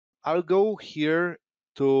I'll go here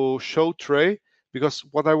to show tray, because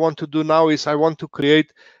what I want to do now is I want to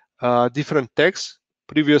create different text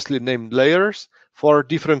previously named layers for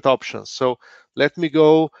different options. So let me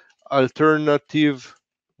go alternative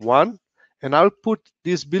 1, and I'll put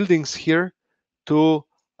these buildings here to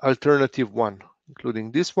alternative 1,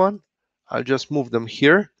 including this one. I'll just move them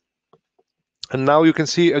here. And now you can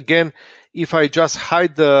see again, if I just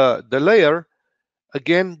hide the layer,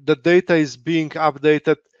 again, the data is being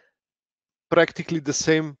updated practically the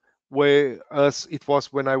same way as it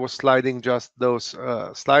was when I was sliding just those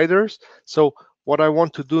sliders. So what I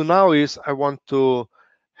want to do now is I want to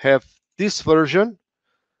have this version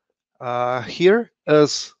here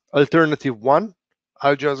as alternative 1.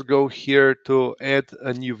 I'll just go here to add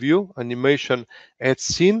a new view, animation, add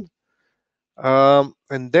scene.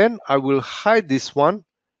 And then I will hide this one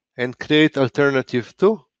and create alternative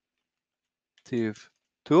 2.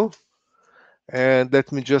 And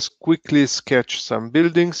let me just quickly sketch some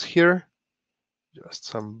buildings here, just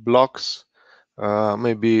some blocks,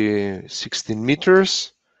 maybe 16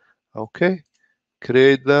 meters. Okay,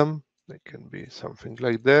 create them. They can be something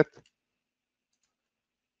like that.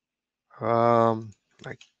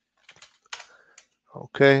 Like,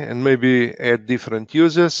 okay, and maybe add different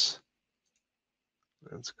uses.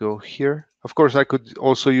 Let's go here. Of course, I could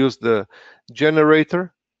also use the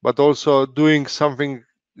generator, but also doing something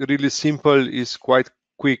really simple is quite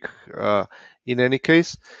quick in any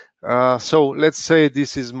case. So let's say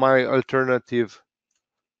this is my alternative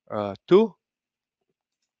 2.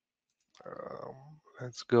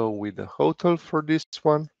 Let's go with the hotel for this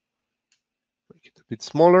one. Make it a bit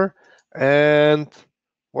smaller. And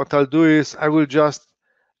what I'll do is I will just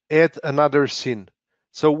add another scene.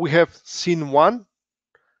 So we have scene 1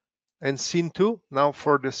 and scene 2. Now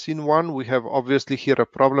for the scene 1, we have obviously here a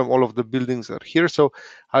problem. All of the buildings are here. So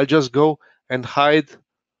I'll just go and hide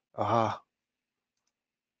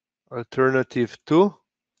alternative 2.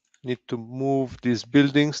 Need to move these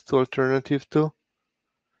buildings to alternative 2.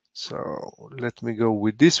 So let me go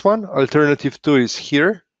with this one. Alternative 2 is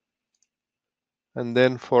here. And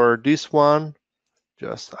then for this one,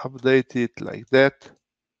 just update it like that.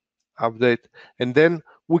 Update. And then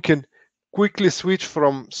we can quickly switch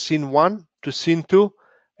from scene 1 to scene 2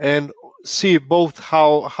 and see both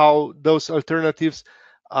how those alternatives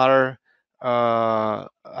are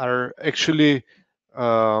actually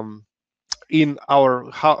in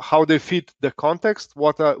our how they fit the context,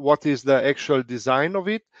 what is the actual design of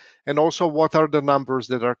it, and also what are the numbers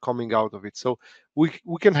that are coming out of it. So we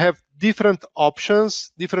can have different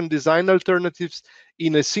options, different design alternatives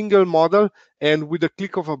in a single model, and with a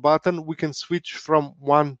click of a button we can switch from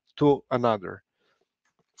one to another.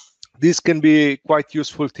 This can be quite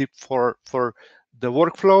useful tip for the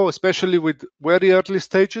workflow, especially with very early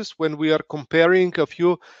stages when we are comparing a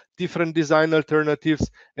few different design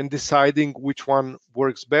alternatives and deciding which one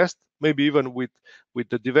works best. Maybe even with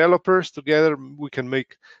the developers together, we can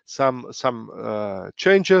make some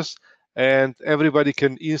changes, and everybody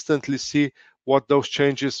can instantly see what those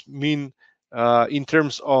changes mean in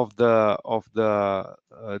terms of the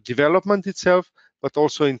development itself, but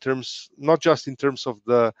also in terms, not just in terms of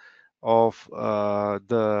the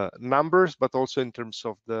numbers, but also in terms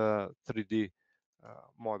of the 3D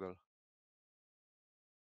model.